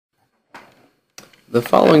The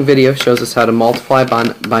following video shows us how to multiply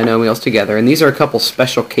binomials together, and these are a couple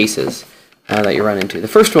special cases that you run into. The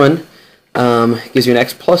first one gives you an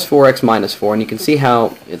x plus 4x minus 4, and you can see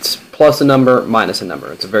how it's plus a number minus a number.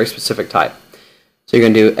 It's a very specific type. So you're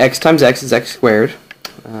going to do x times x is x squared,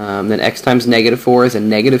 then x times negative 4 is a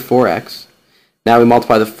negative 4x. Now we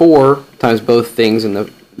multiply the 4 times both things in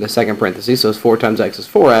the second parenthesis, so it's 4 times x is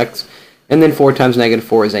 4x, and then 4 times negative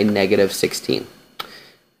 4 is a negative 16.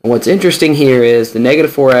 And what's interesting here is the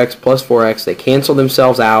negative 4x plus 4x, they cancel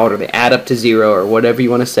themselves out, or they add up to 0, or whatever you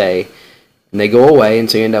want to say, and they go away, and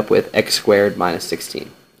so you end up with x squared minus 16.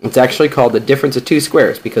 It's actually called the difference of two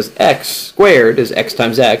squares, because x squared is x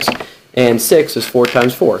times x, and 6 is 4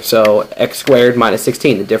 times 4, so x squared minus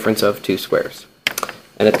 16, the difference of two squares.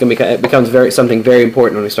 And it's going to it becomes something very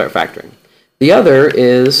important when we start factoring. The other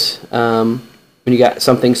is when you got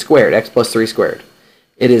something squared, x plus 3 squared.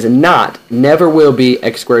 It is not, never will be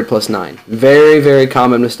x squared plus 9. Very, very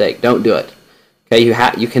common mistake. Don't do it. Okay,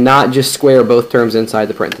 you cannot just square both terms inside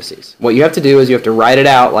the parentheses. What you have to do is you have to write it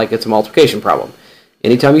out like it's a multiplication problem.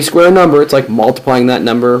 Anytime you square a number, it's like multiplying that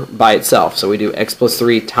number by itself. So we do x plus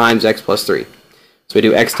 3 times x plus 3. So we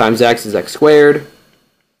do x times x is x squared, and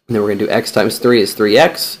then we're going to do x times 3 is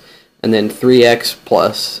 3x, and then 3x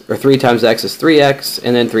plus, or 3 times x is 3x,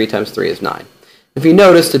 and then 3 times 3 is 9. If you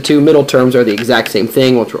notice, the two middle terms are the exact same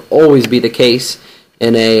thing, which will always be the case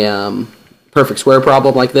in a perfect square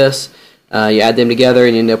problem like this. You add them together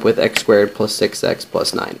and you end up with x squared plus 6x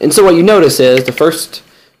plus 9. And so what you notice is the first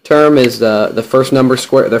term is the first number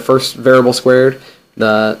squared, the first variable squared.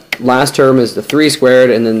 The last term is the 3 squared,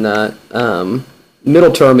 and then the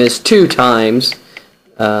middle term is 2 times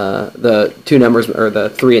the two numbers, or the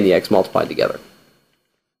 3 and the x multiplied together.